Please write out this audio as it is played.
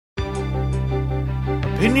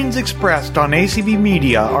opinions expressed on ACB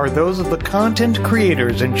Media are those of the content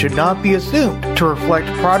creators and should not be assumed to reflect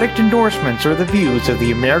product endorsements or the views of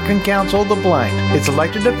the American Council of the Blind, its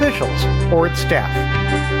elected officials, or its staff.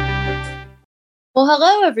 Well,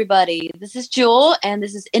 hello, everybody. This is Jewel, and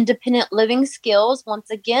this is Independent Living Skills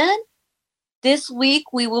once again. This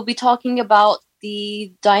week, we will be talking about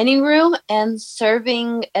the dining room and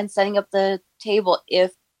serving and setting up the table.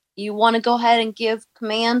 If you want to go ahead and give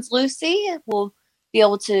commands, Lucy, we'll be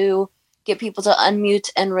able to get people to unmute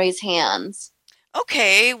and raise hands.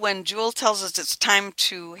 Okay, when Jewel tells us it's time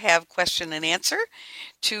to have question and answer,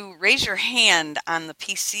 to raise your hand on the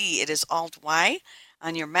PC, it is Alt-Y.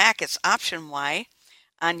 On your Mac, it's Option Y.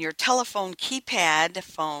 On your telephone keypad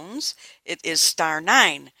phones, it is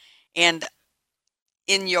 *9. And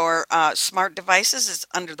in your smart devices, it's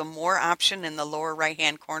under the More option in the lower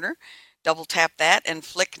right-hand corner. Double tap that and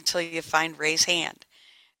flick until you find Raise Hand.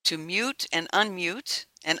 To mute and unmute,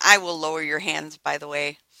 and I will lower your hands, by the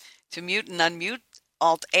way. To mute and unmute,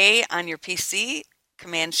 Alt-A on your PC,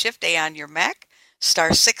 Command-Shift-A on your Mac,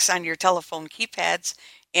 *6 on your telephone keypads,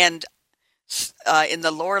 and in the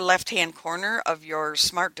lower left-hand corner of your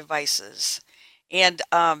smart devices. And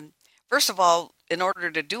first of all, in order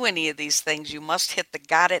to do any of these things, you must hit the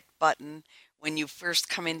Got It button when you first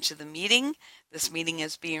come into the meeting. This meeting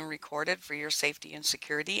is being recorded for your safety and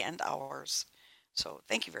security and ours. So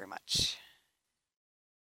thank you very much.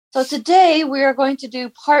 So today we are going to do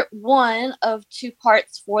part 1 of 2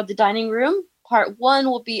 parts for the dining room. Part 1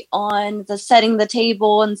 will be on the setting the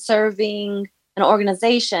table and serving an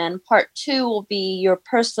organization. Part 2 will be your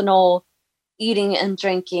personal eating and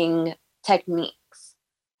drinking techniques.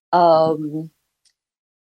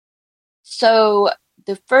 So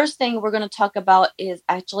the first thing we're going to talk about is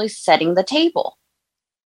actually setting the table.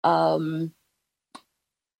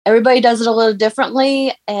 Everybody does it a little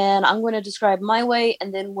differently, and I'm going to describe my way,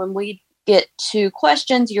 and then when we get to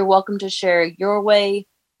questions, you're welcome to share your way.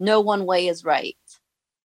 No one way is right.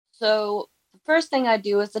 So the first thing I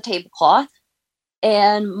do is the tablecloth,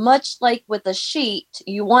 and much like with a sheet,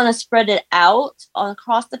 you want to spread it out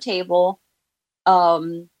across the table.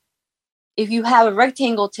 If you have a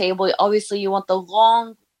rectangle table, obviously you want the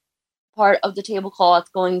long part of the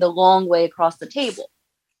tablecloth going the long way across the table.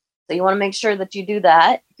 So you want to make sure that you do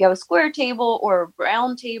that. If you have a square table or a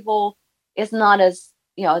round table, it's not as,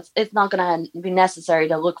 it's not going to be necessary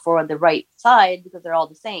to look for the right side because they're all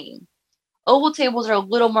the same. Oval tables are a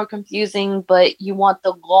little more confusing, but you want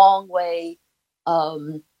the long way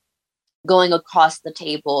going across the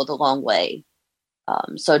table the long way.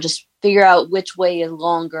 So just figure out which way is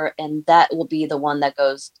longer, and that will be the one that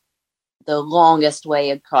goes the longest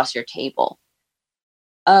way across your table.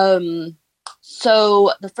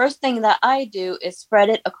 So the first thing that I do is spread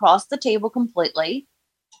it across the table completely.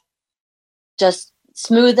 Just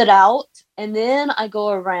smooth it out, and then I go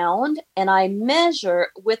around and I measure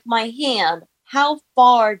with my hand how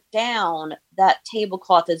far down that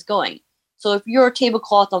tablecloth is going. So if your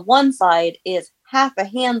tablecloth on one side is half a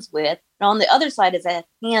hand's width, and on the other side is a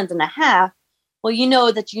hand and a half, well, you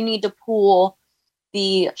know that you need to pull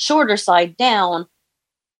the shorter side down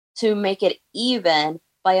to make it even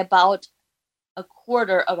by about a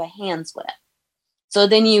quarter of a hand's width. So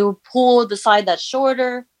then you pull the side that's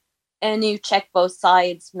shorter, and you check both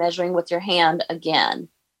sides, measuring with your hand again.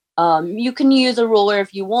 You can use a ruler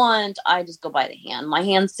if you want. I just go by the hand. My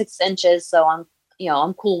hand's 6 inches, so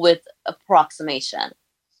I'm cool with approximation.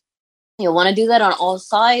 You'll want to do that on all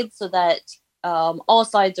sides so that all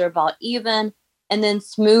sides are about even, and then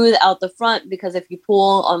smooth out the front, because if you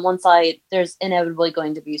pull on one side, there's inevitably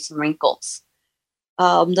going to be some wrinkles.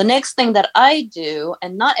 The next thing that I do,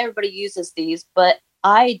 and not everybody uses these, but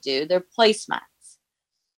I do, they're placemats.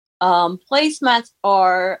 Placemats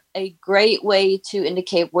are a great way to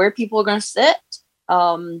indicate where people are going to sit.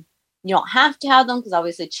 You don't have to have them because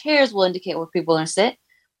obviously chairs will indicate where people are going to sit.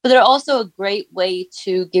 But they're also a great way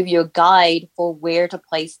to give you a guide for where to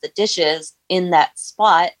place the dishes in that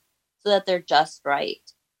spot so that they're just right.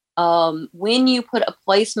 When you put a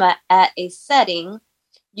placemat at a setting,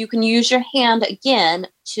 you can use your hand again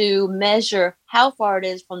to measure how far it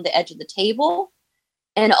is from the edge of the table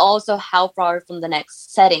and also how far from the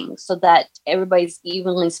next setting so that everybody's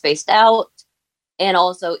evenly spaced out and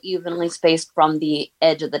also evenly spaced from the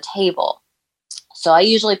edge of the table. So I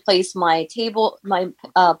usually place my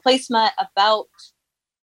placemat about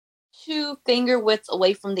 2 finger widths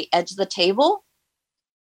away from the edge of the table.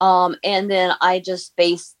 And then I just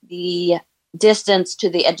space the distance to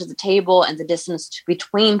the edge of the table and the distance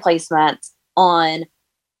between placemats on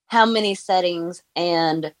how many settings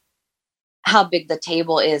and how big the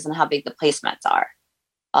table is and how big the placemats are.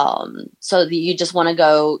 So you just want to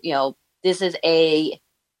go, this is a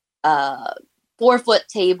 4-foot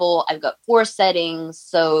table. I've got 4 settings.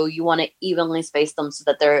 So you want to evenly space them so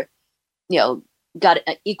that they're, got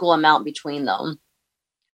an equal amount between them.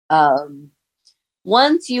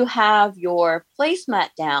 Once you have your placemat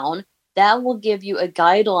down, that will give you a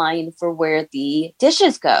guideline for where the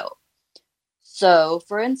dishes go. So,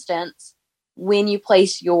 for instance, when you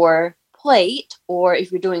place your plate, or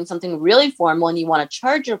if you're doing something really formal and you want to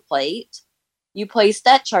charge your plate, you place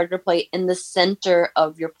that charger plate in the center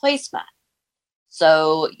of your placemat.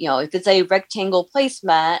 So, if it's a rectangle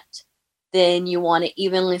placemat, then you want to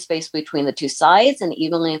evenly space between the 2 sides and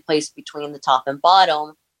evenly place between the top and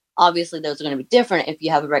bottom. Obviously, those are going to be different if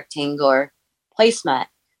you have a rectangular placemat.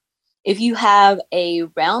 If you have a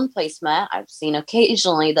round placemat, I've seen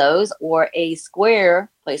occasionally those, or a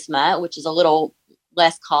square placemat, which is a little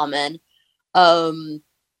less common,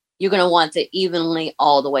 you're going to want it evenly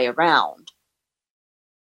all the way around.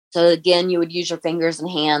 So again, you would use your fingers and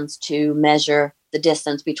hands to measure the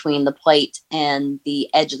distance between the plate and the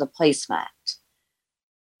edge of the placemat.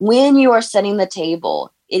 When you are setting the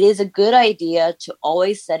table, it is a good idea to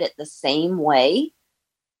always set it the same way,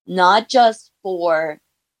 not just for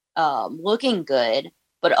looking good,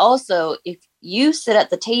 but also if you sit at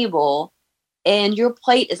the table and your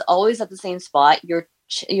plate is always at the same spot, your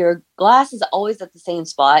glass is always at the same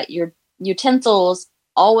spot, your utensils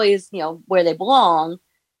always, where they belong,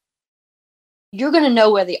 you're going to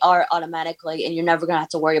know where they are automatically, and you're never going to have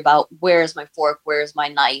to worry about where's my fork, where's my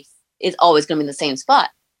knife. It's always going to be in the same spot.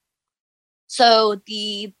 So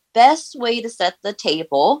the best way to set the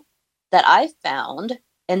table that I've found,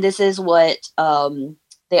 and this is what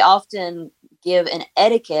they often give an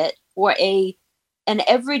etiquette for an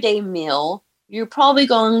everyday meal, you're probably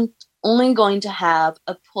only going to have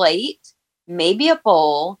a plate, maybe a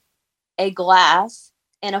bowl, a glass,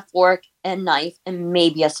 and a fork and knife, and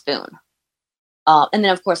maybe a spoon. And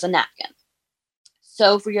then, of course, a napkin.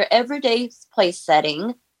 So for your everyday place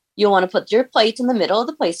setting, you'll want to put your plate in the middle of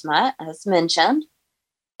the placemat, as mentioned,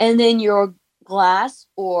 and then your glass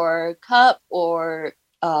or cup or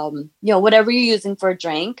whatever you're using for a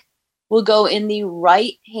drink will go in the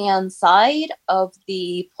right-hand side of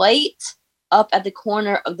the plate up at the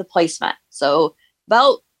corner of the placemat. So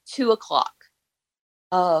about 2 o'clock.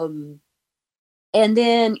 And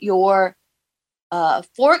then your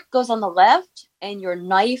fork goes on the left and your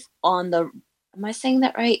knife on the, am I saying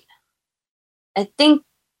that right? I'm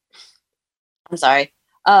sorry.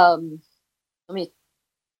 Let me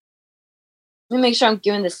make sure I'm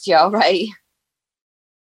giving this to y'all right.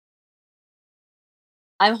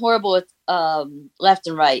 I'm horrible with left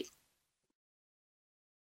and right.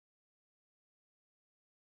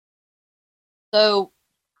 So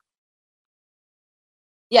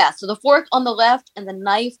yeah, so the fork on the left and the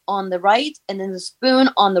knife on the right, and then the spoon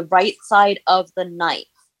on the right side of the knife.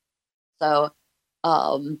 So,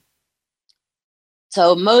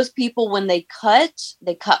 so most people, when they cut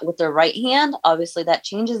with their right hand. Obviously, that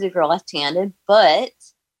changes if you're left-handed, but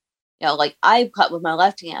like I cut with my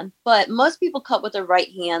left hand. But most people cut with their right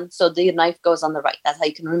hand, so the knife goes on the right. That's how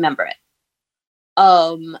you can remember it.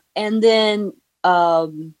 And then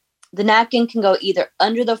the napkin can go either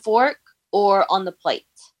under the fork or on the plate.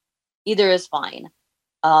 Either is fine.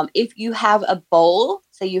 If you have a bowl,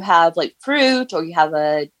 say you have like fruit, or you have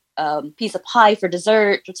a piece of pie for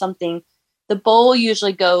dessert or something, the bowl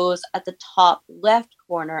usually goes at the top left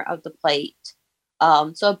corner of the plate.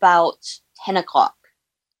 So about 10 o'clock.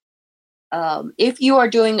 If you are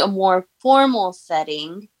doing a more formal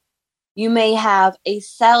setting, you may have a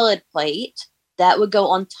salad plate that would go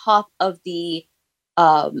on top of the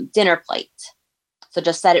dinner plate. So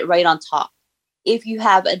just set it right on top. If you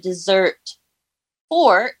have a dessert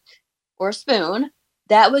fork or spoon,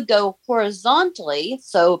 that would go horizontally,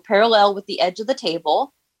 so parallel with the edge of the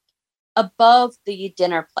table, above the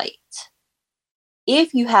dinner plate.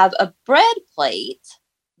 If you have a bread plate,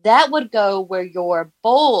 that would go where your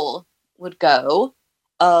bowl would go,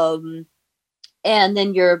 and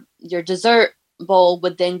then your dessert bowl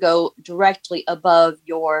would then go directly above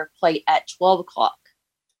your plate at 12 o'clock.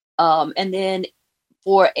 And then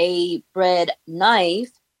for a bread knife,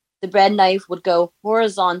 the bread knife would go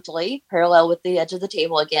horizontally, parallel with the edge of the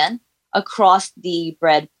table again, across the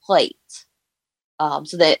bread plate.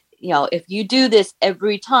 So that, if you do this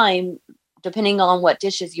every time, depending on what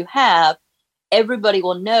dishes you have, everybody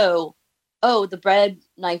will know, oh, the bread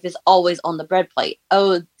knife is always on the bread plate.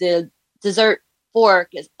 Oh, the dessert fork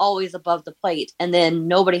is always above the plate. And then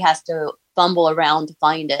nobody has to fumble around to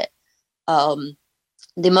find it.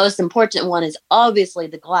 The most important one is obviously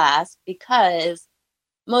the glass, because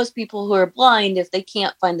most people who are blind, if they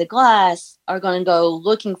can't find the glass, are going to go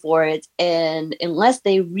looking for it. And unless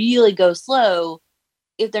they really go slow,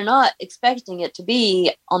 if they're not expecting it to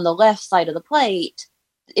be on the left side of the plate,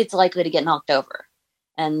 it's likely to get knocked over.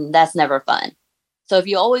 And that's never fun. So if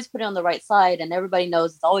you always put it on the right side and everybody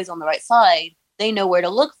knows it's always on the right side, they know where to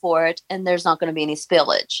look for it and there's not going to be any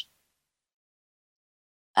spillage.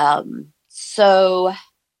 So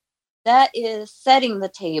that is setting the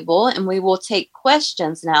table, and we will take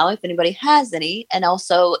questions now if anybody has any, and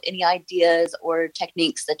also any ideas or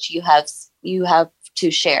techniques that you have to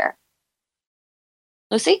share.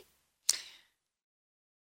 Lucy?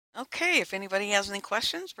 Okay, if anybody has any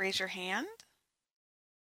questions, raise your hand.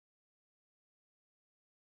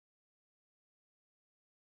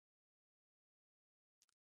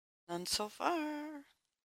 None so far.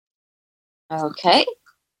 Okay.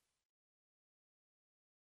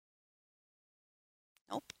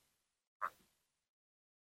 Nope.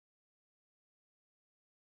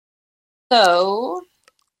 So.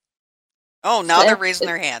 Oh, now they're raising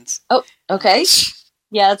their hands. Oh, okay.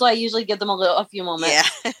 Yeah, that's why I usually give them a few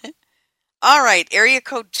moments. Yeah. All right, area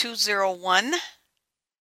code 201.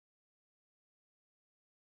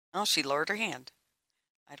 Oh, she lowered her hand.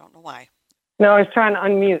 I don't know why. No, I was trying to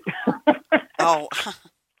unmute. Oh.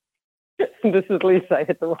 This is Lisa. I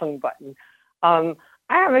hit the wrong button. I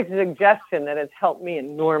have a suggestion that has helped me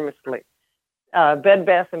enormously. Bed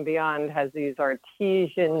Bath & Beyond has these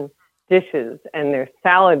artesian dishes, and their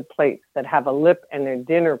salad plates that have a lip and their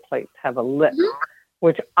dinner plates have a lip,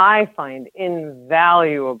 which I find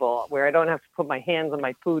invaluable, where I don't have to put my hands on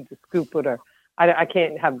my food to scoop it, or I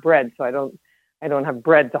can't have bread, so I don't have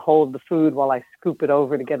bread to hold the food while I scoop it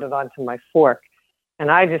over to get it onto my fork.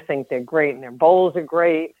 And I just think they're great, and their bowls are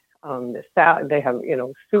great. They have,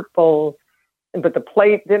 soup bowls, but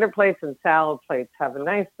the dinner plates and salad plates have a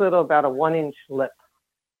nice little, about a 1-inch lip.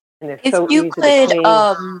 And if so you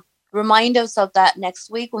could remind us of that next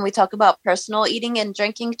week when we talk about personal eating and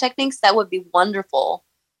drinking techniques, that would be wonderful.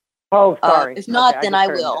 Oh, sorry. If not, then I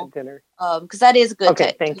will. Because that is a good tip.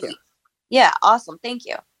 Okay, thank you. Yeah, awesome. Thank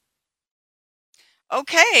you.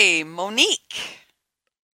 Okay, Monique.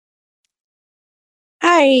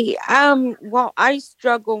 Hi. Well, I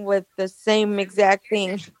struggle with the same exact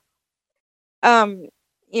thing.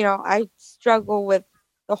 I struggle with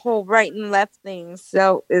the whole right and left thing.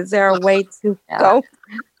 So is there a way to go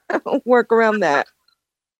work around that?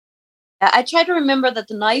 I try to remember that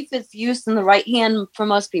the knife is used in the right hand for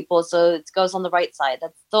most people, so it goes on the right side.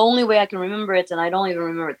 That's the only way I can remember it, and I don't even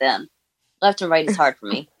remember it then. Left and right is hard for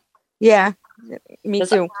me. Yeah, me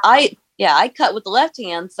too. I cut with the left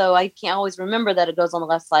hand, so I can't always remember that it goes on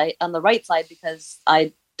the right side because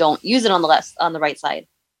I don't use it on the right side.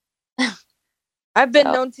 I've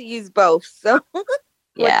been known to use both, so with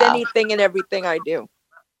anything and everything I do.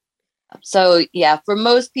 So yeah, for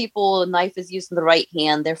most people, a knife is used in the right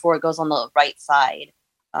hand, therefore it goes on the right side.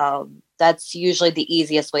 That's usually the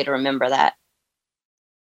easiest way to remember that.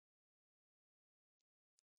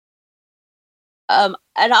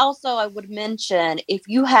 And also I would mention, if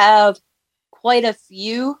you have quite a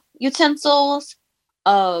few utensils,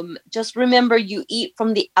 just remember you eat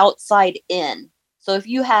from the outside in. So if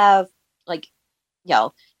you have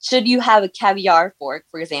should you have a caviar fork,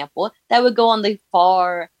 for example, that would go on the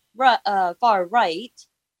far right or far left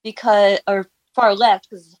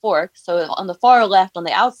because it's a fork. So on the far left on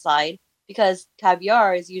the outside, because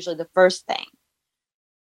caviar is usually the first thing.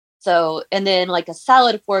 So, and then like a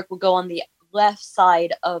salad fork will go on the left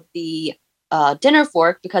side of the dinner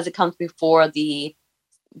fork because it comes before the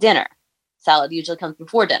dinner. Salad usually comes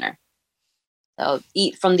before dinner. So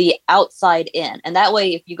eat from the outside in. And that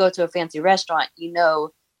way, if you go to a fancy restaurant,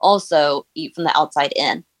 also eat from the outside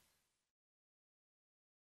in.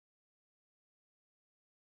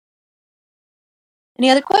 Any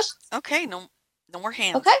other questions? Okay, no more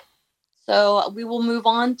hands. Okay. So we will move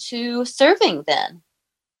on to serving then.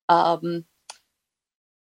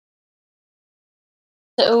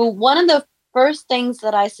 So one of the first things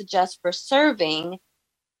that I suggest for serving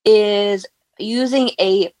is using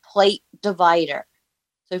a plate divider.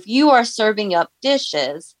 So if you are serving up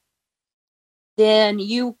dishes, then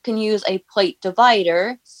you can use a plate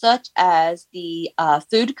divider such as the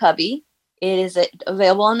Food Cubby. It is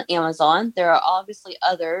available on Amazon. There are obviously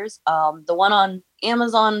others. The one on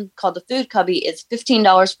Amazon called the Food Cubby is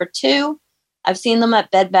 $15 for 2. I've seen them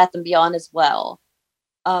at Bed Bath & Beyond as well.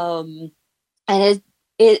 And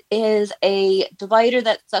it is a divider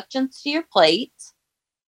that suctions to your plate.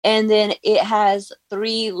 And then it has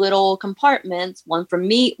 3 little compartments, one for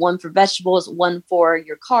meat, one for vegetables, one for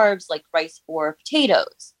your carbs like rice or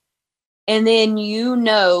potatoes. And then you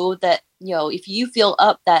know that, if you fill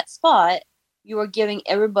up that spot, you are giving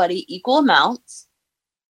everybody equal amounts.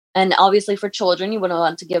 And obviously for children, you would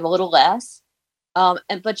want to give a little less.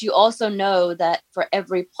 But you also know that for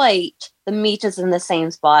every plate, the meat is in the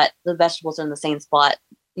same spot, the vegetables are in the same spot,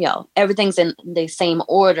 everything's in the same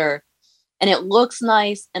order, and it looks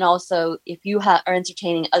nice. And also, if you are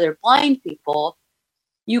entertaining other blind people,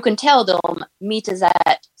 you can tell them meat is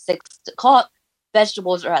at 6 o'clock,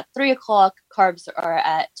 vegetables are at 3 o'clock, carbs are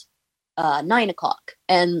at 9 o'clock,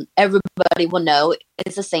 and everybody will know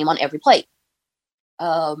it's the same on every plate.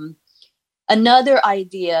 Another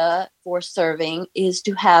idea for serving is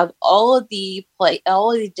to have all of the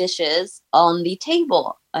dishes on the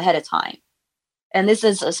table ahead of time. And this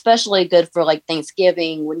is especially good for like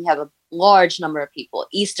Thanksgiving when you have a large number of people.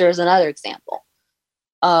 Easter is another example.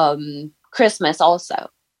 Christmas also.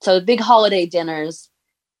 So big holiday dinners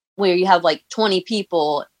where you have like 20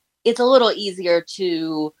 people, it's a little easier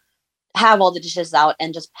to have all the dishes out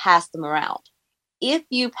and just pass them around. If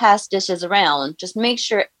you pass dishes around, just make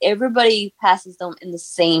sure everybody passes them in the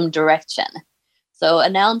same direction. So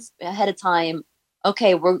announce ahead of time,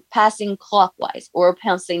 okay, we're passing clockwise, or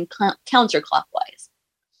passing counterclockwise,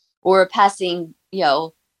 or passing,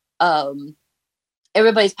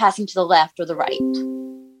 everybody's passing to the left or the right.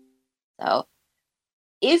 So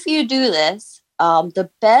if you do this, the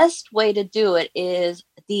best way to do it is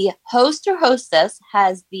the host or hostess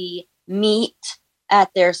has the meat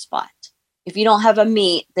at their spot. If you don't have a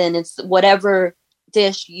meat, then it's whatever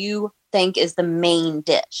dish you think is the main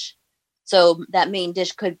dish. So that main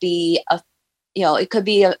dish could be a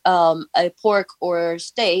pork or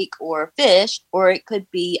steak or fish, or it could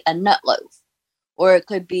be a nut loaf, or it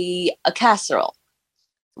could be a casserole.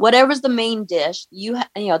 Whatever's the main dish,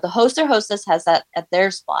 the host or hostess has that at their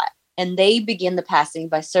spot, and they begin the passing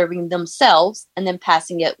by serving themselves and then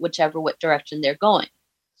passing it what direction they're going.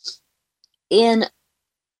 In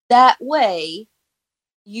that way,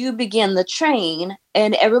 you begin the train,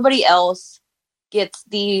 and everybody else gets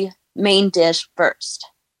the main dish first.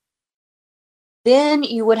 Then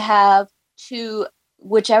you would have to,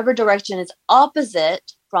 whichever direction is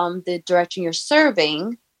opposite from the direction you're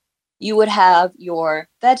serving, you would have your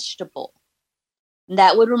vegetable. And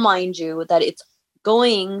that would remind you that it's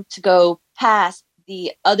going to go past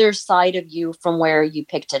the other side of you from where you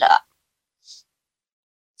picked it up.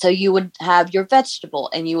 So you would have your vegetable,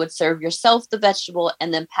 and you would serve yourself the vegetable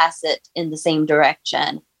and then pass it in the same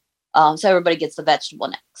direction. So everybody gets the vegetable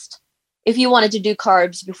next. If you wanted to do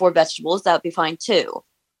carbs before vegetables, that would be fine too.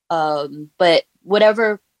 But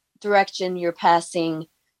whatever direction you're passing,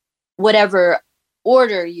 whatever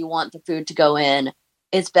order you want the food to go in,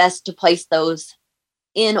 it's best to place those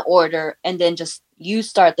in order, and then just you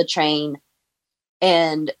start the train,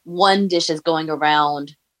 and one dish is going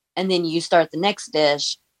around, and then you start the next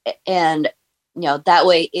dish. And that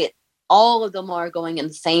way all of them are going in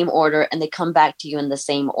the same order, and they come back to you in the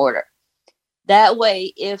same order. That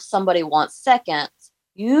way, if somebody wants seconds,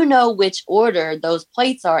 you know which order those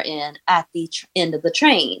plates are in at the end of the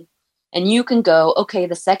train, and you can go, okay,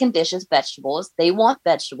 the second dish is vegetables, they want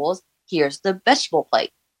vegetables, here's the vegetable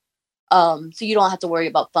plate. So you don't have to worry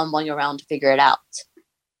about fumbling around to figure it out.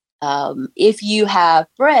 If you have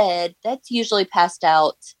bread, that's usually passed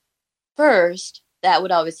out first. That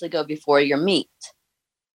would obviously go before your meat.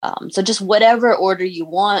 So just whatever order you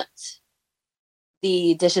want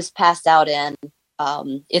the dishes passed out in,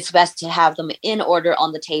 it's best to have them in order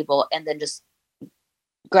on the table, and then just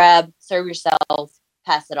serve yourself,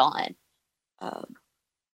 pass it on.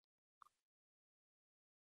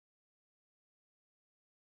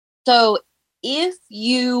 So if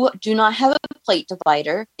you do not have a plate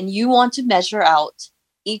divider and you want to measure out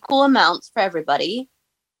equal amounts for everybody,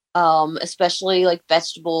 especially like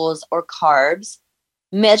vegetables or carbs,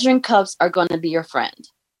 measuring cups are going to be your friend.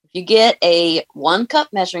 If you get a 1 cup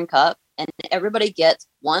measuring cup and everybody gets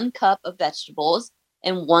 1 cup of vegetables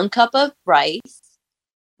and 1 cup of rice,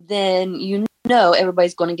 then you know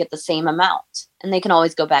everybody's going to get the same amount, and they can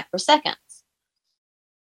always go back for seconds.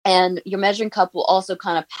 And your measuring cup will also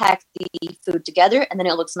kind of pack the food together, and then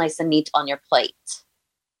it looks nice and neat on your plate,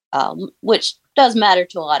 which does matter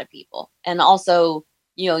to a lot of people. And also,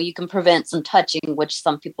 you can prevent some touching, which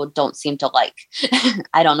some people don't seem to like.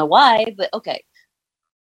 I don't know why, but okay.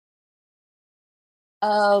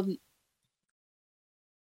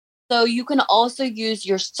 So you can also use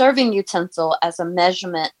your serving utensil as a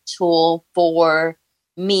measurement tool for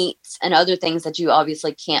meats and other things that you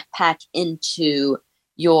obviously can't pack into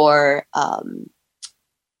your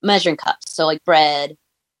measuring cups. So like bread,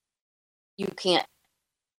 you can't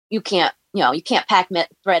pack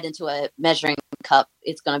bread into a measuring cup.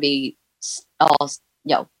 It's going to be all,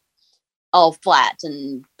 you know, all flat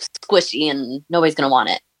and squishy, and nobody's going to want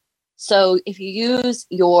it. So if you use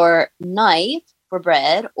your knife for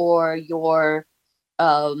bread or your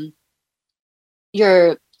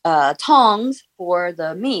tongs for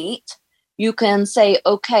the meat, you can say,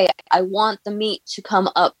 okay, I want the meat to come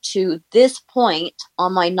up to this point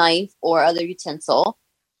on my knife or other utensil,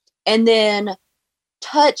 and then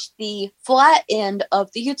touch the flat end of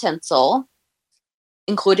the utensil,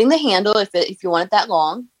 including the handle if you want it that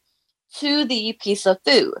long, to the piece of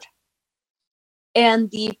food. And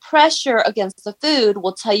the pressure against the food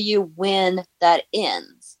will tell you when that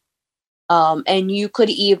ends. And you could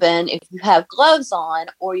even, if you have gloves on,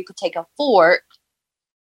 or you could take a fork,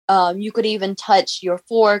 you could even touch your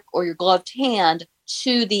fork or your gloved hand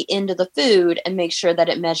to the end of the food and make sure that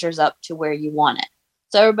it measures up to where you want it.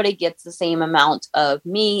 So everybody gets the same amount of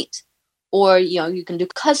meat, or, you can do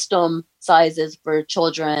custom sizes for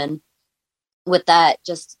children with that.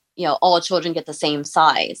 Just, all children get the same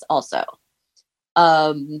size also.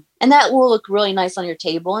 And that will look really nice on your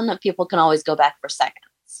table, and people can always go back for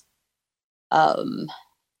seconds.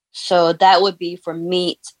 So that would be for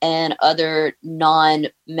meat and other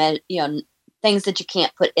things that you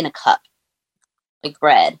can't put in a cup, like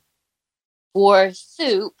bread. For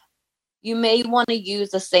soup, you may want to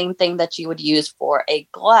use the same thing that you would use for a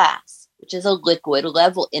glass, which is a liquid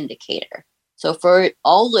level indicator. So for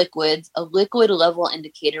all liquids, a liquid level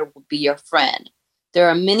indicator will be your friend. There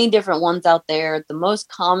are many different ones out there. The most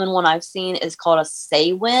common one I've seen is called a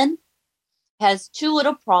Saywin. It has 2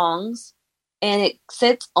 little prongs, and it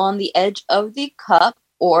sits on the edge of the cup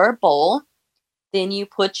or bowl. Then you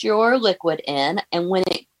put your liquid in, and when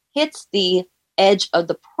it hits the edge of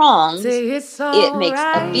the prongs, it makes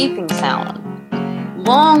a beeping sound.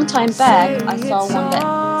 Long time back, I saw one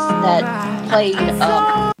that played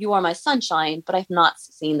You Are My Sunshine, but I've not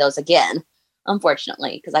seen those again,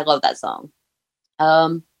 unfortunately, because I love that song.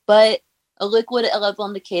 But a liquid level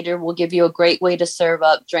indicator will give you a great way to serve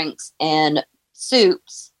up drinks and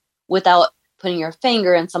soups without putting your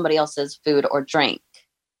finger in somebody else's food or drink.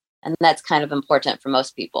 And that's kind of important for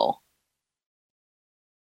most people.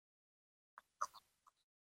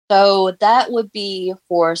 So that would be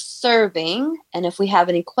for serving. And if we have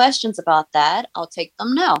any questions about that, I'll take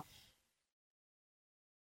them now.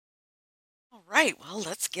 All right. Well,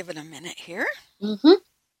 let's give it a minute here. Mm-hmm.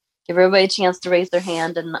 Give everybody a chance to raise their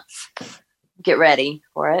hand and get ready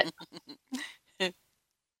for it.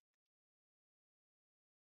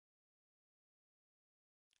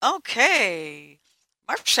 Okay.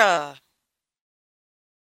 Marcia.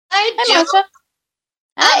 Hi, Hi, Jill. Marcia.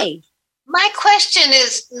 Hi. My question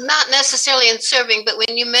is not necessarily in serving, but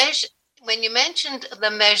when you mentioned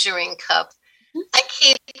the measuring cup, I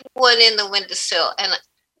keep one in the windowsill, and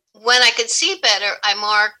when I could see better, I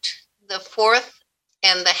marked the 1/4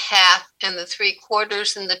 and the 1/2 and the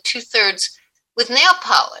 3/4 and the 2/3 with nail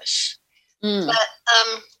polish. But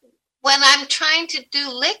when I'm trying to do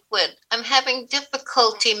liquid, I'm having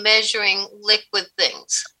difficulty measuring liquid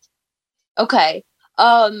things. Okay.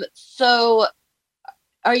 So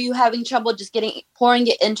are you having trouble just pouring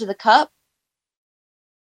it into the cup?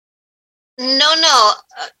 No.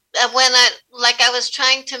 When I was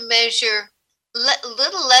trying to measure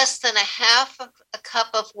little less than 1/2 of a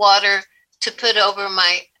cup of water to put over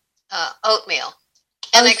my oatmeal.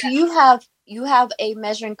 And so you have a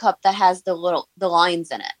measuring cup that has the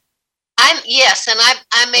lines in it. Yes, and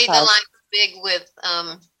I made the lines big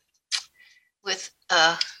with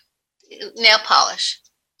nail polish.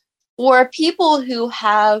 For people who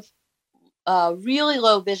have really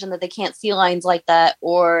low vision, that they can't see lines like that,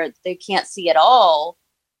 or they can't see at all,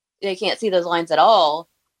 they can't see those lines at all,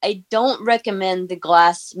 I don't recommend the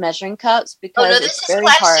glass measuring cups because it's very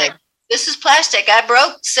hard. This is plastic. I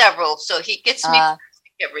broke several, so he gets me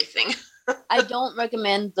everything. I don't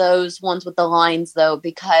recommend those ones with the lines, though,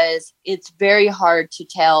 because it's very hard to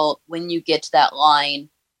tell when you get to that line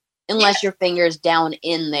unless your finger's down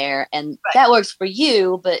in there. And that works for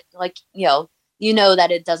you, but you know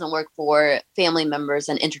that it doesn't work for family members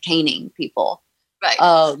and entertaining people. Right.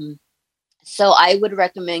 So I would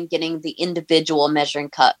recommend getting the individual measuring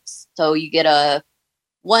cups. So you get a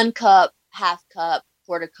 1 cup, 1/2 cup,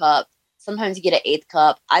 1/4 cup. Sometimes you get an 1/8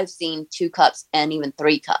 cup. I've seen 2 cups and even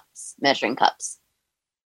 3 cups, measuring cups.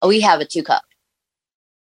 We have a 2 cup.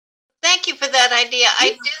 Thank you for that idea.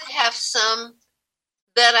 I do have some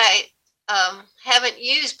that I haven't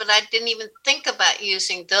used, but I didn't even think about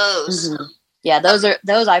using those. Mm-hmm. Yeah,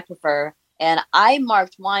 those I prefer. And I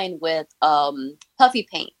marked mine with puffy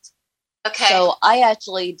paint. Okay. So I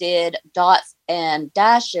actually did dots and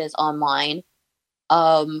dashes on mine.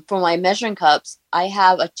 for my measuring cups, I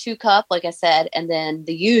have a 2 cup, like I said, and then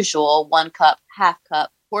the usual 1 cup, half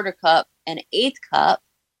cup, quarter cup, and 1/8 cup.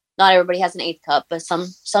 Not everybody has an 1/8 cup, but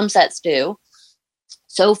some sets do.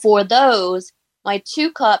 So for those, my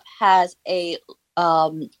 2 cup has a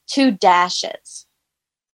 2 dashes,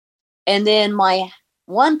 and then my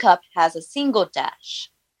 1 cup has a single dash.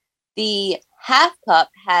 The half cup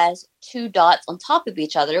has 2 dots on top of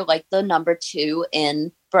each other, like the number 2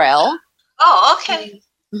 in Braille. Oh, okay.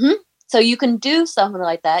 Mm-hmm. So you can do something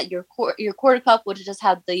like that. Your quarter cup would just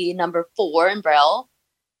have the number 4 in Braille,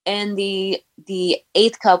 and the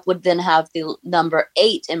 1/8 cup would then have the number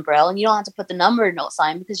 8 in Braille, and you don't have to put the number note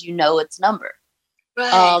sign because you know it's number.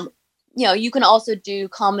 Right. You can also do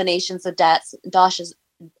combinations of dashes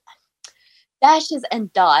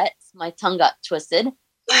and dots. My tongue got twisted.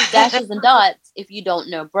 Dashes and dots if you don't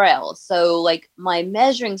know Braille. So like my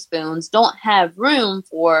measuring spoons don't have room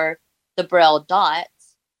for the Braille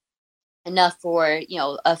dots enough for,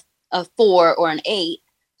 a 4 or an 8.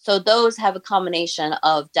 So those have a combination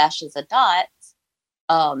of dashes and dots.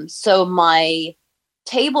 So my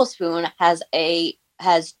tablespoon has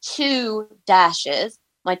 2 dashes.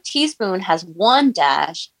 My teaspoon has 1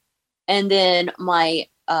 dash, and then my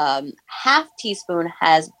half teaspoon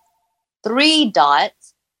has 3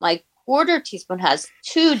 dots. My quarter teaspoon has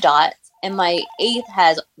 2 dots, and my 1/8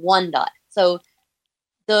 has 1 dot. So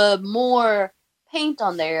the more paint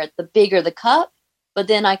on there, the bigger the cup. But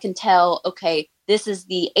then I can tell, okay, this is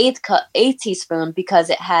the 1/8 teaspoon because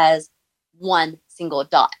it has 1 single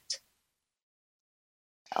dot.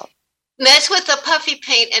 That's with the puffy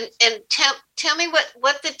paint, and tell me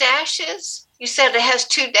what the dash is. You said it has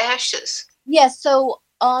 2 dashes. Yeah, so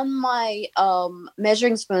on my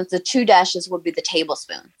measuring spoons, the 2 dashes would be the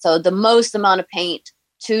tablespoon. So the most amount of paint,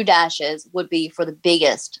 2 dashes, would be for the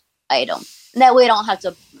biggest item. And that way I don't have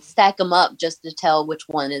to stack them up just to tell which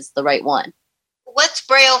one is the right one. What's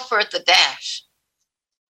Braille for the dash?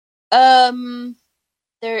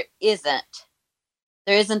 There isn't.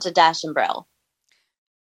 There isn't a dash in Braille.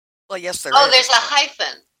 Well, yes, there is. Oh, there's a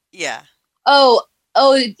hyphen. Yeah. Oh,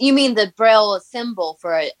 you mean the Braille symbol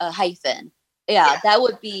for a hyphen? Yeah, that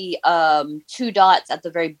would be 2 dots at the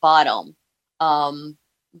very bottom.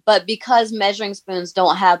 But because measuring spoons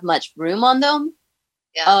don't have much room on them,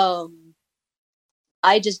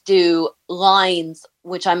 I just do lines,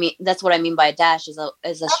 which that's what I mean by a dash is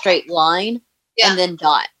a straight line, and then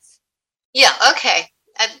dots. Yeah. Okay.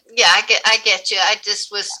 I get you. I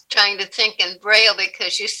just was trying to think in Braille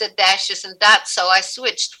because you said dashes and dots, so I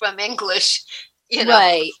switched from English.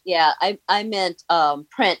 Right. Yeah. I meant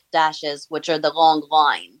print dashes, which are the long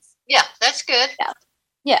lines. Yeah, that's good.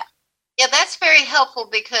 Yeah. Yeah, that's very helpful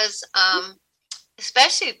because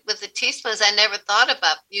especially with the teaspoons, I never thought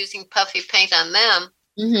about using puffy paint on them.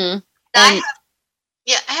 Mm-hmm. I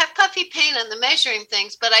have puffy paint on the measuring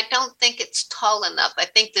things, but I don't think it's tall enough. I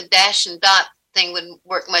think the dash and dot thing would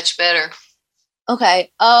work much better.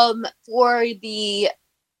 Okay. For the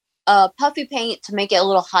puffy paint to make it a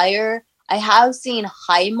little higher, I have seen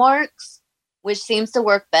high marks, which seems to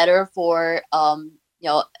work better for a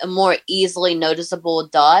more easily noticeable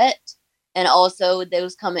dot. And also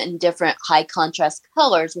those come in different high contrast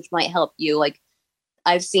colors, which might help you. Like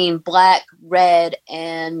I've seen black, red,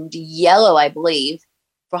 and yellow, I believe,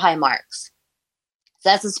 for high marks. So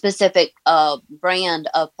that's a specific brand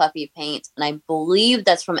of puffy paint, and I believe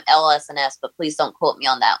that's from LS&S, but please don't quote me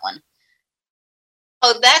on that one.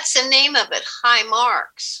 Oh, that's the name of it, High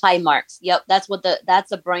Marks. High Marks. Yep,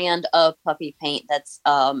 that's a brand of puffy paint that's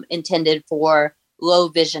intended for low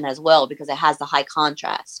vision as well because it has the high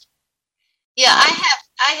contrast. Yeah,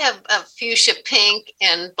 I have a fuchsia pink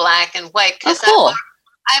and black and white because cool.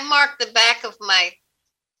 I mark the back of my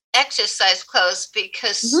exercise clothes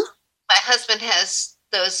because my husband has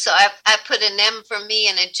those. So I put an M for me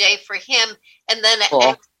and a J for him, and then an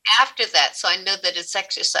X after that, so I know that it's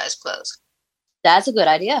exercise clothes. That's a good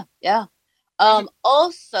idea. Yeah.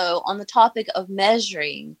 Also, on the topic of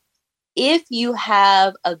measuring, if you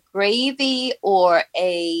have a gravy or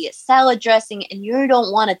a salad dressing and you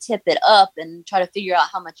don't want to tip it up and try to figure out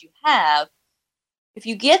how much you have, if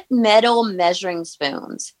you get metal measuring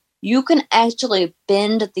spoons, you can actually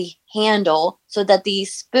bend the handle so that the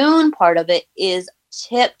spoon part of it is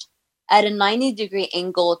tipped at a 90-degree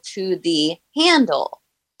angle to the handle.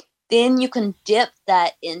 Then you can dip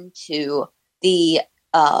that into the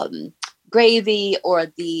gravy or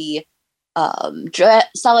the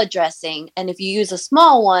salad dressing, and if you use a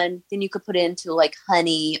small one, then you could put it into like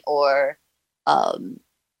honey or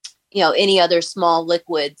any other small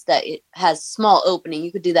liquids that it has small opening.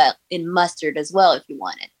 You could do that in mustard as well if you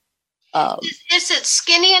wanted. Is it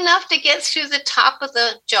skinny enough to get through the top of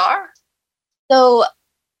the jar? So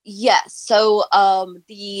yes. So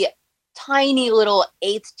the tiny little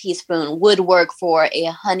 1/8 teaspoon would work for a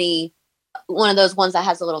honey, one of those ones that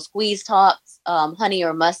has a little squeeze tops, honey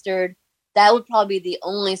or mustard. That would probably be the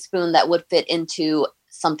only spoon that would fit into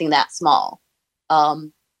something that small.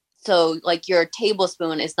 So like your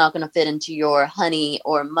tablespoon is not going to fit into your honey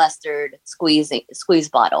or mustard squeeze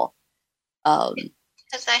bottle.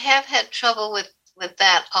 Because I have had trouble with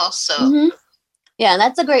that also. Mm-hmm. Yeah, and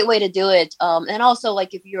that's a great way to do it. And also,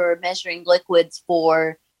 like if you're measuring liquids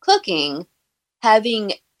for cooking,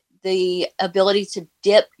 having the ability to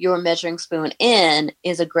dip your measuring spoon in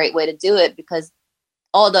is a great way to do it, because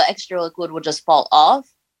all the extra liquid will just fall off,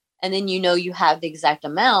 and then you have the exact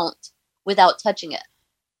amount without touching it.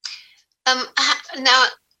 Now,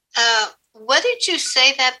 what did you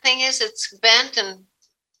say that thing is? It's bent, and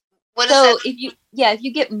what is So that? if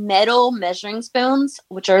you get metal measuring spoons,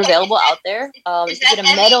 which are available out there, if you get a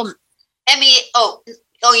metal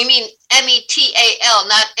you mean METAL,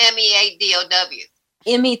 not MEADOW.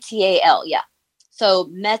 METAL, yeah. So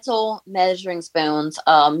metal measuring spoons,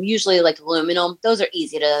 usually like aluminum, those are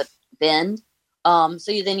easy to bend.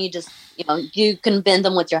 So you can bend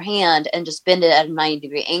them with your hand and just bend it at a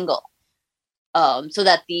 90-degree angle. So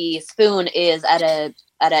that the spoon is at an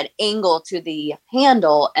angle to the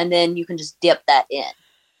handle, and then you can just dip that in.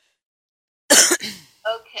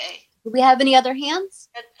 Okay. Do we have any other hands?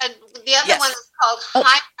 The other one is called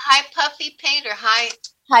High Puffy Paint, or High.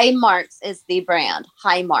 High Marks is the brand.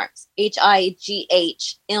 High Marks.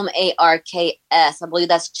 HIGHMARKS. I believe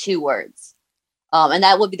that's 2 words. And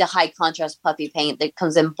that would be the high contrast puffy paint that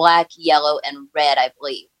comes in black, yellow, and red, I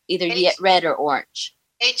believe. Either red or orange.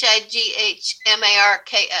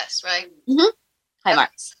 HIGHMARKS, right? Mm-hmm. High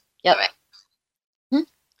Marks. Yep. All right.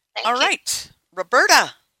 Mm-hmm. All right.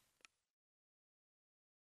 Roberta.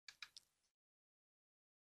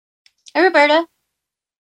 Hey, Roberta.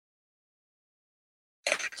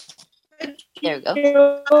 There we go.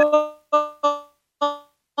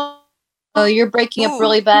 Oh, you're breaking up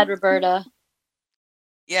really bad, Roberta.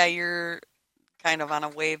 Yeah, you're kind of on a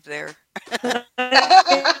wave there.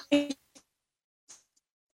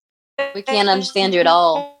 We can't understand you at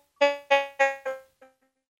all.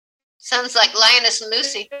 Sounds like Lioness and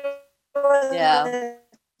Lucy. Yeah.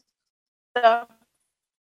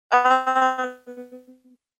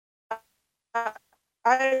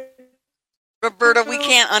 Roberta, we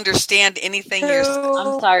can't understand anything you're saying.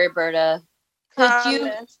 I'm sorry, Roberta. Could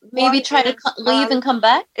you maybe try to leave and come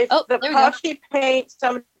back? If there the we go. puffy paint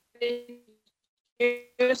somebody's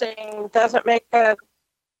using doesn't make a...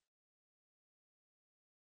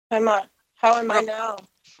 How am I now?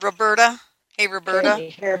 Roberta? Hey, Roberta?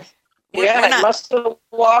 Here. We're Yeah, not- I must have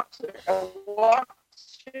walked through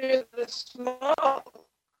the smoke. How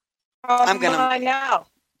I'm gonna- am I now?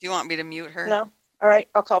 Do you want me to mute her? No? All right,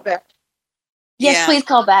 I'll call back. Yes, Yeah. please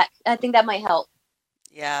call back. I think that might help.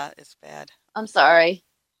 Yeah, it's bad. I'm sorry.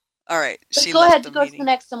 All right. Let's She go left ahead the and go to meeting. the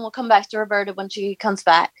next, and we'll come back to Roberta when she comes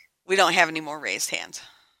back. We don't have any more raised hands.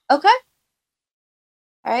 Okay.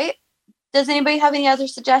 All right. Does anybody have any other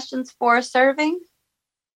suggestions for serving?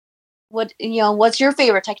 What's your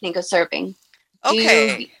favorite technique of serving?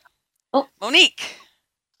 Okay. Oh. Monique.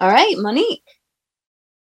 All right, Monique.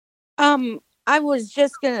 I was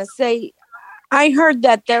just gonna say, I heard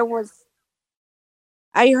that there was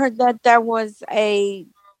a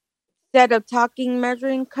set of talking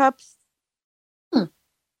measuring cups. I've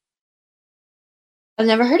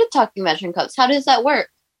never heard of talking measuring cups. How does that work?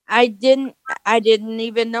 I didn't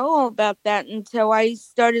even know about that until I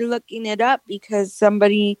started looking it up, because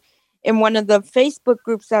somebody in one of the Facebook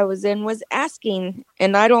groups I was in was asking,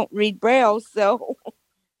 and I don't read Braille, so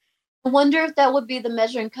I wonder if that would be the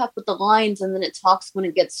measuring cup with the lines, and then it talks when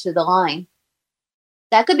it gets to the line.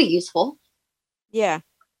 That could be useful. yeah.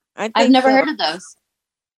 I've never heard of those.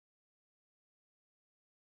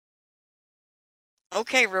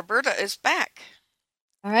 Okay, Roberta is back.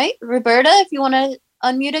 All right, Roberta, if you want to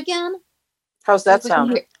unmute again. How's that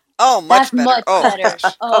sound? Oh, much That's better. much Oh, better.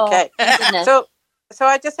 Oh, Okay. thank goodness. So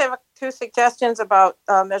I just have 2 suggestions about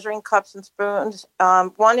measuring cups and spoons.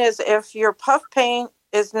 One is, if your puff paint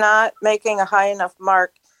is not making a high enough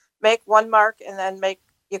mark, make 1 mark and then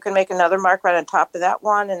you can make another mark right on top of that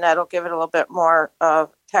one, and that'll give it a little bit more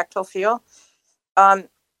tactile feel.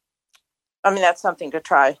 That's something to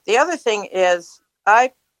try. The other thing is,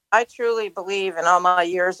 I truly believe, in all my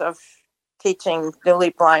years of teaching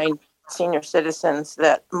newly blind senior citizens,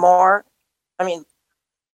 that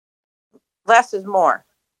less is more.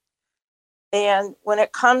 And when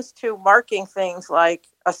it comes to marking things like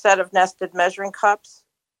a set of nested measuring cups,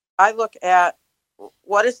 I look at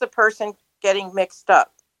what is the person getting mixed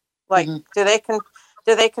up. Like, do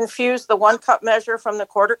they confuse the 1 cup measure from the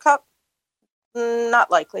 1/4 cup?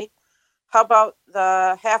 Not likely. How about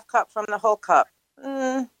the 1/2 cup from the whole cup?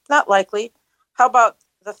 Not likely. How about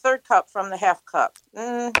the 1/3 cup from the 1/2 cup?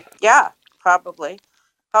 Yeah, probably.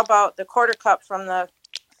 How about the 1/4 cup from the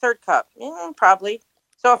 1/3 cup? Probably.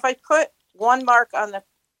 So if I put 1 mark on the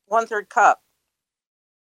 1/3 cup,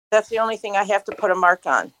 that's the only thing I have to put a mark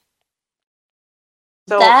on.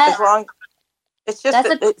 So as long, it's just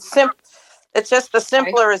it's just the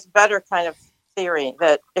simpler is better kind of theory,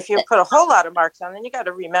 that if you put a whole lot of marks on, then you got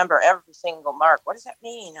to remember every single mark. What does that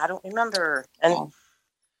mean? I don't remember. And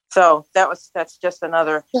so that's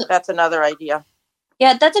another idea.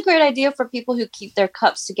 Yeah, that's a great idea for people who keep their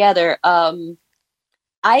cups together.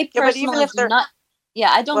 I personally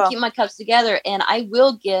I don't keep my cups together, and I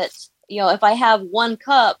will get, if I have 1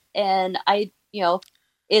 cup and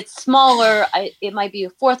it's smaller, it might be a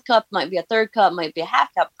 4th cup, might be a 3rd cup, might be a 1/2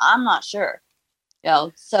 cup. I'm not sure.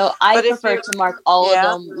 So I prefer to mark all of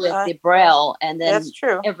them with the Braille, and then that's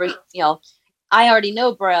true. I already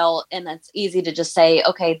know Braille, and it's easy to just say,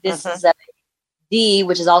 okay, this is a D,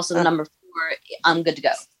 which is also the number 4. I'm good to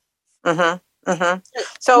go.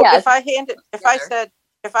 So if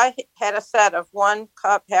I had a set of 1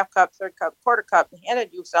 cup, 1/2 cup, 1/3 cup, 1/4 cup, and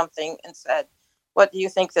handed you something and said, "What do you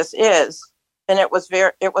think this is?" and it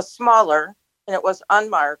was smaller and it was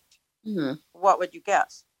unmarked, what would you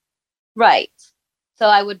guess? Right. So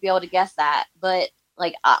I would be able to guess that. But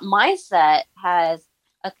like my set has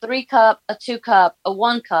a 3 cup, a 2 cup, a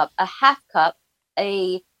 1 cup, a 1/2 cup,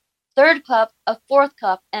 a 3rd cup, a 4th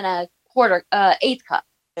cup, and a 1/8 cup.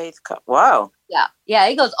 1/8 cup. Wow. Yeah. Yeah.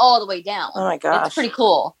 It goes all the way down. Oh my gosh. It's pretty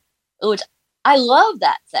cool. Which I love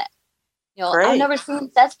that set. Great. I've never seen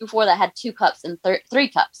sets before that had 2 cups and 3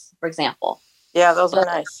 cups, for example. Yeah, those are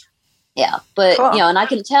nice. Yeah, but cool. And I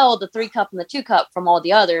can tell the 3 cup and the 2 cup from all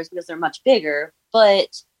the others because they're much bigger.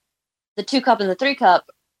 But the 2 cup and the 3 cup,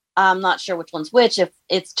 I'm not sure which one's which. If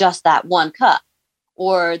it's just that 1 cup,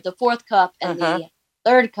 or the 4th cup and the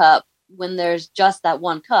 3rd cup when there's just that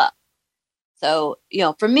 1 cup. So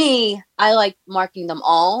for me, I like marking them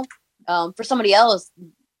all. For somebody else,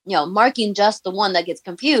 marking just the one that gets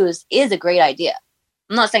confused is a great idea.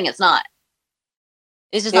 I'm not saying it's not.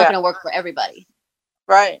 It's just not going to work for everybody.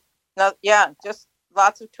 Right. No, just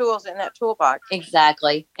lots of tools in that toolbox.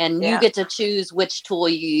 Exactly. And you get to choose which tool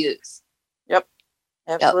you use. Yep.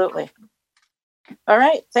 Absolutely. Yep. All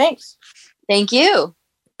right. Thanks. Thank you.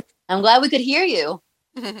 I'm glad we could hear you.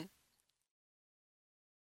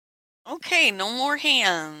 Okay. No more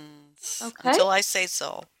hands. Okay. Until I say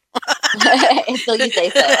so. Until you say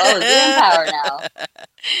so. Oh, you're in power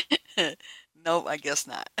now. Nope, I guess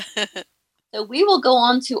not. So we will go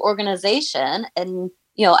on to organization, and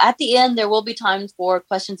at the end there will be time for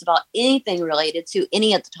questions about anything related to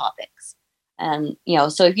any of the topics. And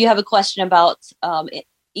so if you have a question about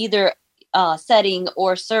either setting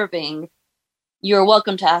or serving, you're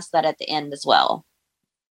welcome to ask that at the end as well.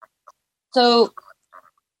 So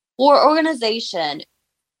for organization,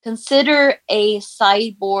 consider a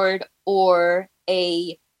sideboard or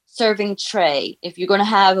a serving tray if you're going to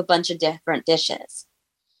have a bunch of different dishes.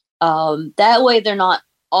 That way they're not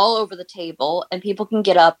all over the table and people can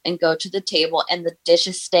get up and go to the table and the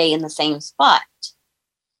dishes stay in the same spot.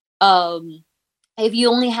 If you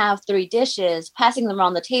only have 3 dishes, passing them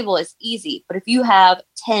around the table is easy. But if you have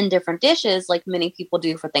 10 different dishes, like many people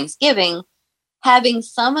do for Thanksgiving, having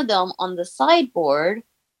some of them on the sideboard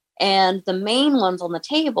and the main ones on the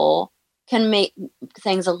table can make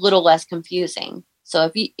things a little less confusing.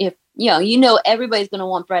 So if everybody's going to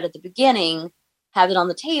want bread at the beginning, have it on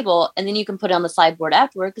the table, and then you can put it on the sideboard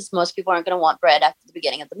afterward, because most people aren't going to want bread after the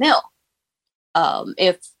beginning of the meal.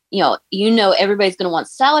 If everybody's going to want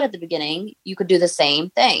salad at the beginning, you could do the same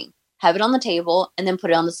thing. Have it on the table and then put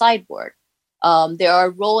it on the sideboard. There are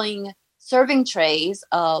rolling serving trays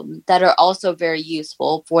that are also very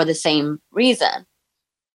useful for the same reason.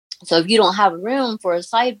 So if you don't have a room for a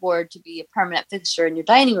sideboard to be a permanent fixture in your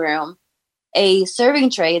dining room, a serving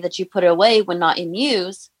tray that you put away when not in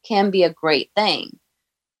use can be a great thing.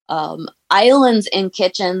 Islands in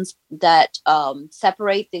kitchens that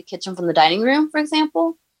separate the kitchen from the dining room, for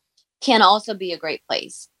example, can also be a great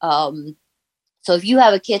place. So if you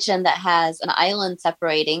have a kitchen that has an island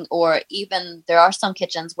separating, or even there are some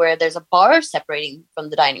kitchens where there's a bar separating from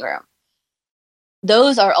the dining room,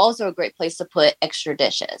 those are also a great place to put extra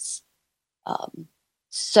dishes.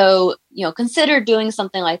 So, consider doing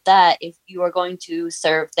something like that if you are going to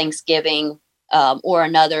serve Thanksgiving or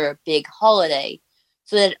another big holiday,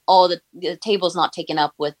 so that all the table's not taken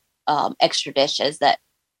up with extra dishes that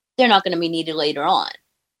they're not going to be needed later on.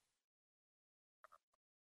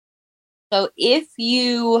 So if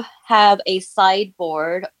you have a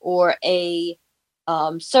sideboard or a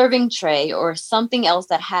serving tray or something else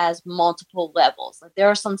that has multiple levels, like there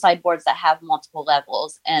are some sideboards that have multiple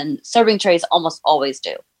levels, and serving trays almost always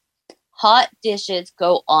do. Hot dishes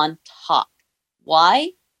go on top.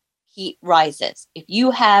 Why? Heat rises. If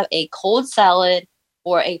you have a cold salad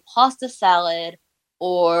or a pasta salad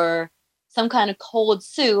or some kind of cold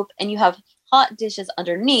soup and you have hot dishes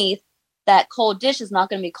underneath, that cold dish is not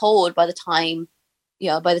going to be cold by the time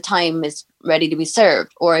it's ready to be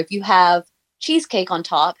served. Or if you have cheesecake on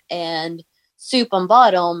top and soup on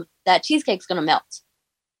bottom, that cheesecake's going to melt.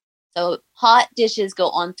 So hot dishes go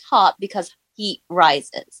on top because heat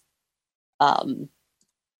rises.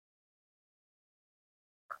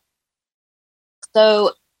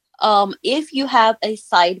 If you have a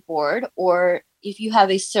sideboard or if you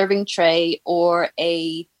have a serving tray or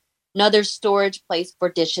another storage place for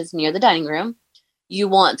dishes near the dining room, you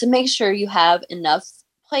want to make sure you have enough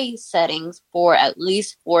place settings for at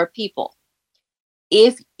least 4 people.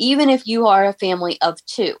 Even if you are a family of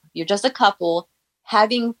 2, you're just a couple,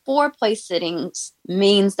 having 4 place settings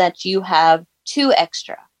means that you have 2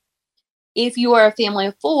 extra. If you are a family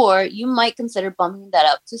of 4, you might consider bumping that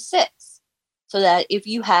up to 6. So that if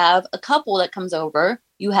you have a couple that comes over,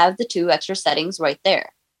 you have the 2 extra settings right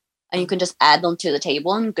there. And you can just add them to the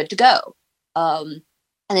table and good to go. And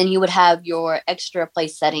then you would have your extra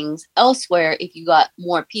place settings elsewhere if you got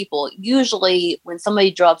more people. Usually when somebody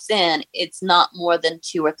drops in, it's not more than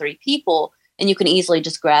 2 or 3 people, and you can easily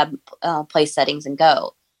just grab place settings and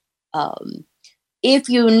go. If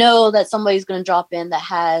you know that somebody's going to drop in that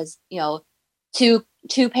has,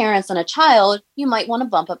 two parents and a child, you might want to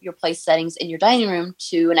bump up your place settings in your dining room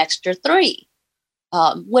to an extra 3,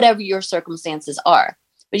 whatever your circumstances are.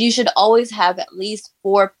 But you should always have at least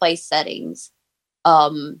 4 place settings,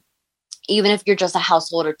 even if you're just a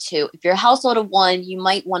household of 2. If you're a household of 1, you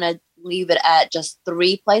might want to leave it at just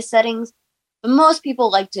 3 place settings. But most people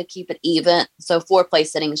like to keep it even, so 4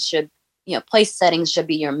 place settings should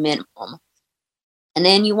be your minimum. And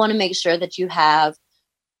then you want to make sure that you have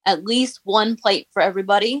at least 1 plate for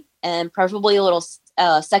everybody, and preferably a little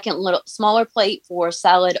second little smaller plate for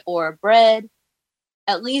salad or bread,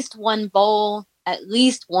 at least 1 bowl, at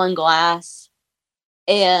least 1 glass,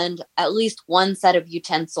 and at least 1 set of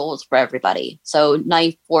utensils for everybody. So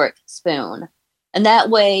knife, fork, spoon. And that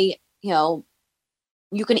way, you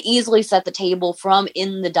can easily set the table from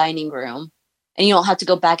in the dining room, and you don't have to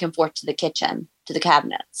go back and forth to the kitchen, to the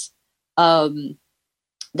cabinets.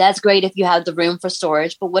 That's great if you have the room for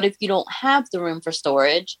storage, but what if you don't have the room for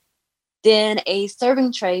storage? Then a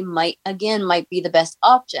serving tray might be the best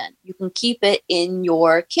option. You can keep it in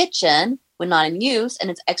your kitchen when not in use, and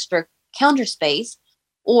it's extra counter space.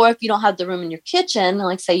 Or if you don't have the room in your kitchen,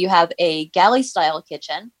 like say you have a galley style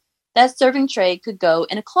kitchen, that serving tray could go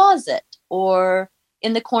in a closet or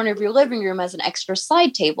in the corner of your living room as an extra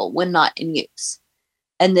side table when not in use.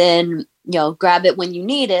 And then, grab it when you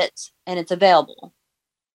need it and it's available.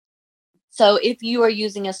 So if you are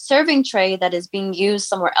using a serving tray that is being used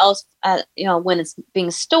somewhere else, when it's being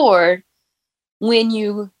stored, when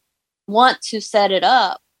you want to set it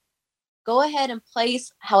up, go ahead and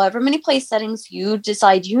place however many place settings you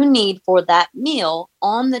decide you need for that meal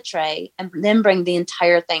on the tray, and then bring the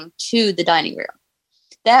entire thing to the dining room.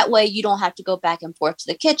 That way you don't have to go back and forth to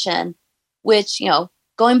the kitchen, which,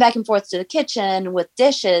 going back and forth to the kitchen with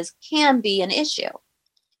dishes can be an issue.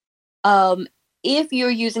 If you're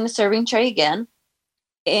using a serving tray again,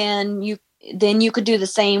 and you could do the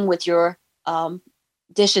same with your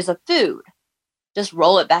dishes of food. Just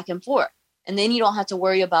roll it back and forth. And then you don't have to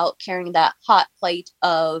worry about carrying that hot plate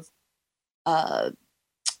of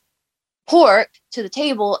pork to the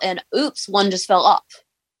table and oops, one just fell off.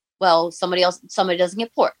 Well, somebody doesn't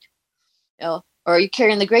get pork. Or you're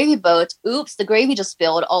carrying the gravy boat. Oops, the gravy just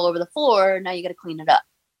spilled all over the floor. Now you got to clean it up.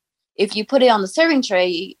 If you put it on the serving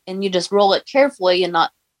tray and you just roll it carefully and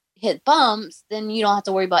not hit bumps, then you don't have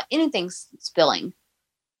to worry about anything spilling.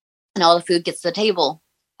 And all the food gets to the table.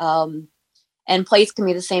 And plates can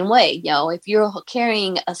be the same way. If you're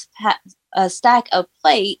carrying a stack of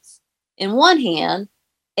plates in one hand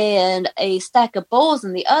and a stack of bowls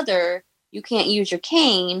in the other, you can't use your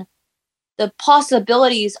cane. The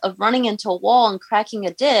possibilities of running into a wall and cracking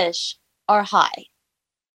a dish are high.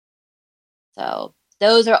 So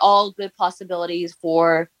those are all good possibilities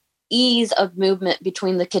for ease of movement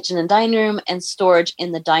between the kitchen and dining room, and storage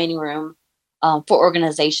in the dining room for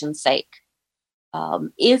organization's sake.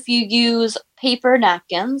 If you use paper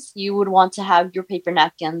napkins, you would want to have your paper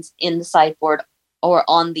napkins in the sideboard or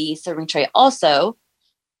on the serving tray also.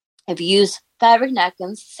 If you use fabric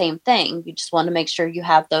napkins, same thing. You just want to make sure you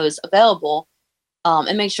have those available,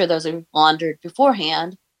 and make sure those are laundered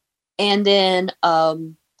beforehand. And then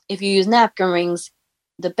if you use napkin rings,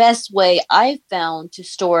 the best way I've found to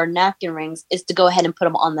store napkin rings is to go ahead and put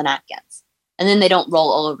them on the napkins. And then they don't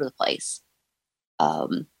roll all over the place.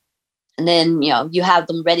 And then, you have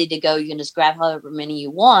them ready to go. You can just grab however many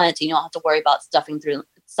you want. You don't have to worry about stuffing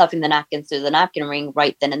the napkins through the napkin ring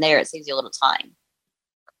right then and there. It saves you a little time.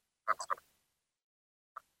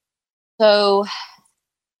 So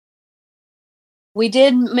we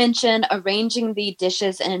did mention arranging the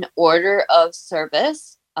dishes in an order of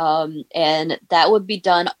service. And that would be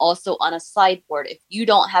done also on a sideboard. If you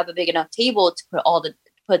don't have a big enough table to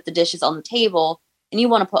put the dishes on the table, and you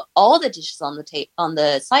want to put all the dishes on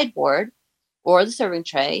the sideboard or the serving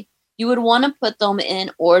tray, you would want to put them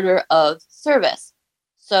in order of service.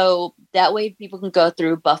 So that way people can go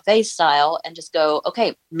through buffet style and just go,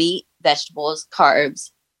 okay, meat, vegetables,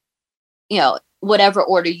 carbs, whatever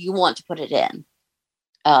order you want to put it in.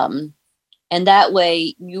 And that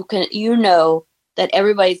way you know that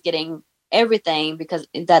everybody's getting everything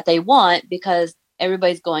that they want, because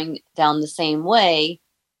everybody's going down the same way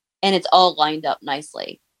and it's all lined up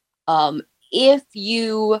nicely. If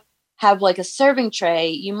you have like a serving tray,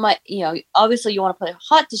 you might, obviously you want to put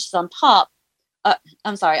hot dishes on top.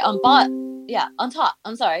 On top.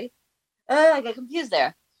 I'm sorry. I got confused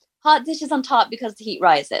there. Hot dishes on top because the heat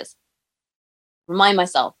rises. Remind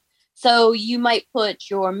myself. So you might put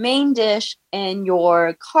your main dish and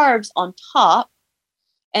your carbs on top,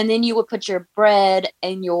 and then you would put your bread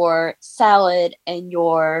and your salad and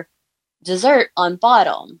your dessert on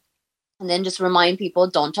bottom. And then just remind people,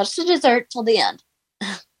 don't touch the dessert till the end.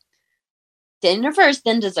 Dinner first,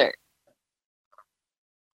 then dessert.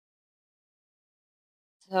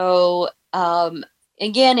 So,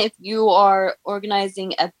 again, if you are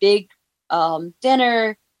organizing a big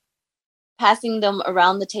dinner, passing them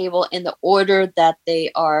around the table in the order that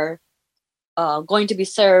they are going to be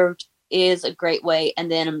served is a great way.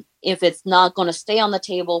 And then if it's not going to stay on the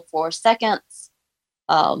table for seconds,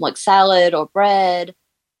 like salad or bread,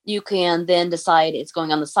 you can then decide it's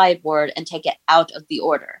going on the sideboard and take it out of the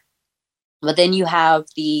order. But then you have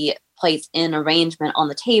the plates in arrangement on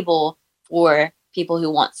the table for people who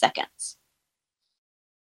want seconds.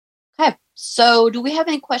 Okay, so do we have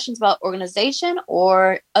any questions about organization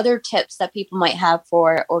or other tips that people might have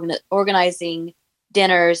for organizing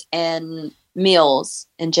dinners and meals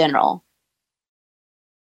in general?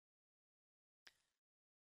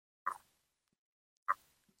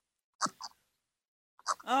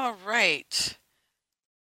 All right.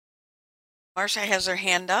 Marcia has her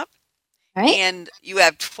hand up. All right. And you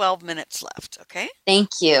have 12 minutes left, okay?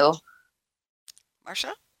 Thank you.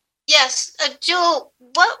 Marcia? Yes, Jewel,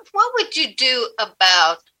 what would you do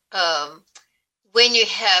about when you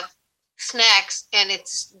have snacks and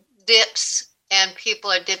it's dips and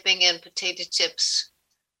people are dipping in potato chips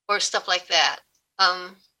or stuff like that?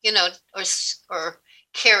 Or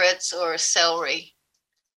carrots or celery.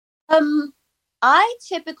 I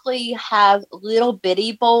typically have little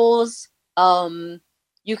bitty bowls.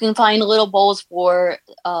 You can find little bowls for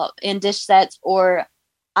in dish sets, or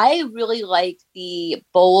I really like the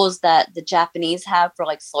bowls that the Japanese have for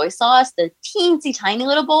like soy sauce, the teensy tiny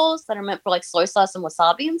little bowls that are meant for like soy sauce and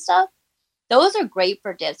wasabi and stuff. Those are great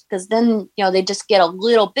for dips because then, they just get a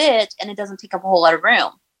little bit and it doesn't take up a whole lot of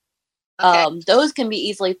room. Okay. Those can be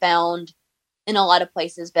easily found in a lot of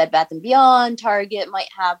places. Bed Bath & Beyond, Target might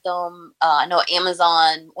have them. I know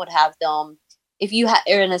Amazon would have them. If you are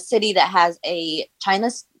in a city that has a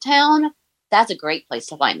Chinatown, that's a great place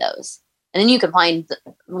to find those. And then you can find the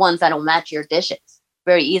ones that will match your dishes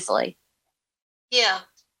very easily. Yeah.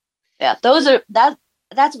 Yeah,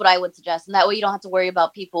 that's what I would suggest. And that way you don't have to worry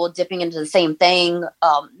about people dipping into the same thing.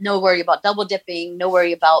 No worry about double dipping. No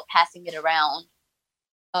worry about passing it around.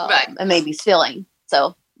 Right. And maybe spilling.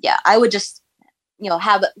 So, yeah, I would just,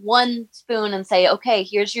 have one spoon and say, okay,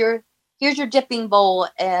 here's your dipping bowl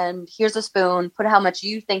and here's a spoon. Put how much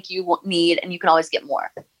you think you need, and you can always get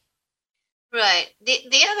more. Right.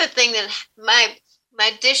 The other thing that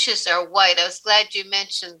my dishes are white. I was glad you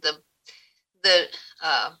mentioned the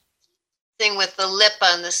thing with the lip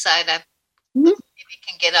on the side. I maybe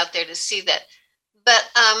can get out there to see that. But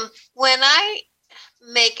when I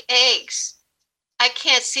make eggs, I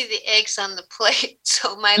can't see the eggs on the plate.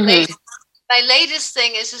 So my latest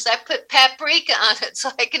thing is I put paprika on it so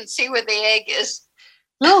I can see where the egg is.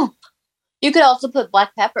 Oh, you could also put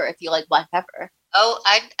black pepper if you like black pepper. Oh,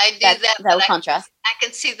 I do that. That would contrast. I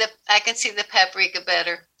can see the paprika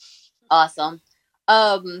better. Awesome.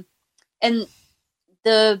 And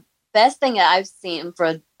the best thing that I've seen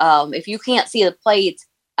for if you can't see the plates,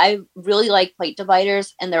 I really like plate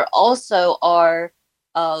dividers, and there also are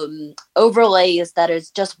overlays that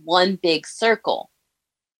is just one big circle.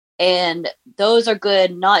 And those are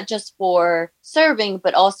good not just for serving,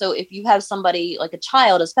 but also if you have somebody like a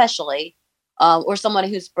child, especially, or someone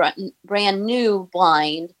who's brand new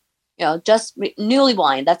blind, just newly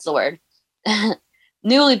blind, that's the word,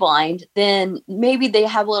 newly blind, then maybe they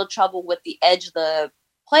have a little trouble with the edge of the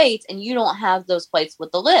plates, and you don't have those plates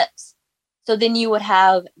with the lips. So then you would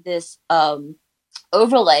have this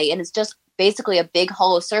overlay, and it's just basically a big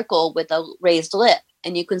hollow circle with a raised lip,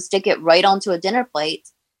 and you can stick it right onto a dinner plate,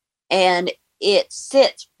 and it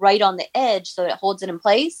sits right on the edge so it holds it in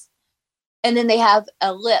place. And then they have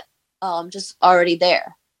a lip just already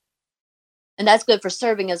there. And that's good for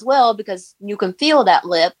serving as well, because you can feel that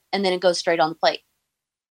lip and then it goes straight on the plate.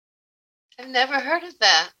 I've never heard of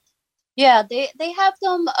that. Yeah, they have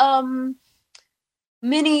them.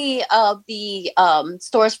 Many of the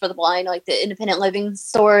stores for the blind, like the independent living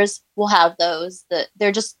stores, will have those.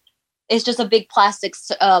 It's just a big plastic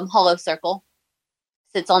hollow circle.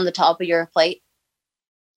 Sits on the top of your plate.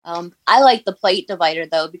 I like the plate divider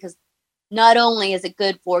though, because not only is it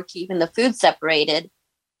good for keeping the food separated,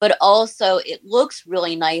 but also it looks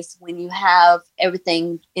really nice when you have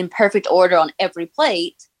everything in perfect order on every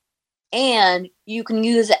plate. And you can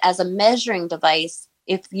use it as a measuring device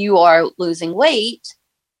if you are losing weight.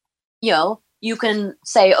 You can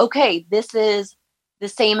say, okay, this is the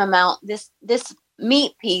same amount. This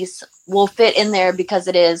meat piece will fit in there because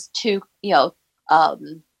it is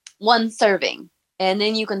one serving. And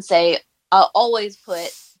then you can say, I'll always put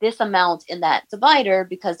this amount in that divider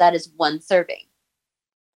because that is one serving.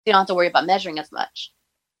 You don't have to worry about measuring as much.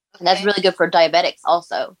 Okay. And that's really good for diabetics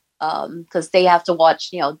also, because they have to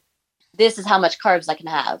watch, this is how much carbs I can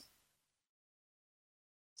have.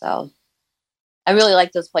 So I really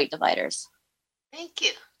like those plate dividers. Thank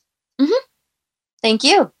you. Mm-hmm. Thank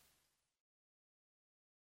you.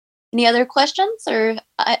 Any other questions or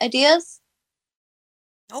ideas?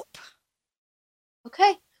 Nope.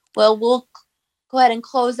 Okay. Well, we'll go ahead and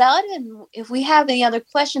close out. And if we have any other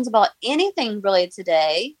questions about anything related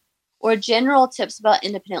today or general tips about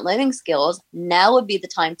independent living skills, now would be the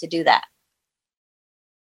time to do that.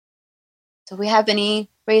 So if we have any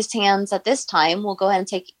raised hands at this time, we'll go ahead and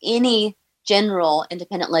take any general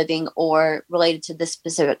independent living or related to this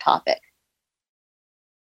specific topic.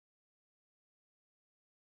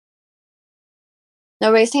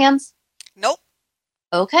 No raised hands? Nope.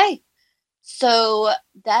 Okay. So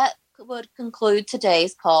that would conclude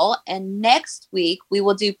today's call. And next week, we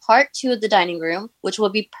will do part 2 of the dining room, which will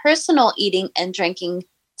be personal eating and drinking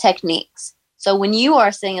techniques. So when you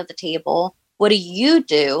are sitting at the table, what do you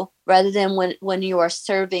do rather than when you are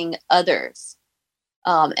serving others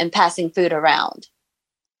and passing food around?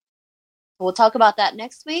 We'll talk about that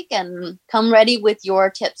next week, and come ready with your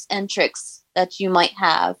tips and tricks that you might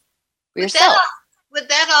have for yourself. Would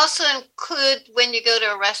that also include when you go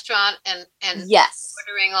to a restaurant and yes,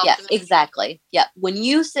 ordering all yes, exactly. Yeah. When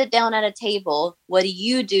you sit down at a table, what do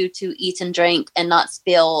you do to eat and drink and not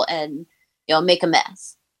spill and make a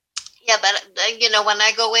mess? Yeah, but when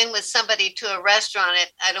I go in with somebody to a restaurant,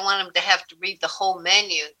 I don't want them to have to read the whole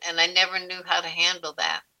menu, and I never knew how to handle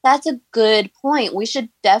that. That's a good point. We should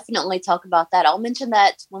definitely talk about that. I'll mention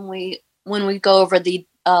that when we go over the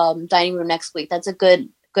dining room next week. That's a good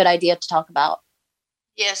idea to talk about.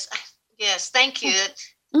 Yes. Thank you.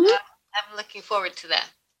 Mm-hmm. I'm looking forward to that.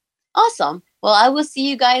 Awesome. Well, I will see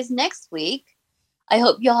you guys next week. I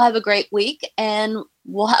hope you'll have a great week, and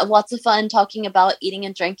we'll have lots of fun talking about eating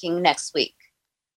and drinking next week.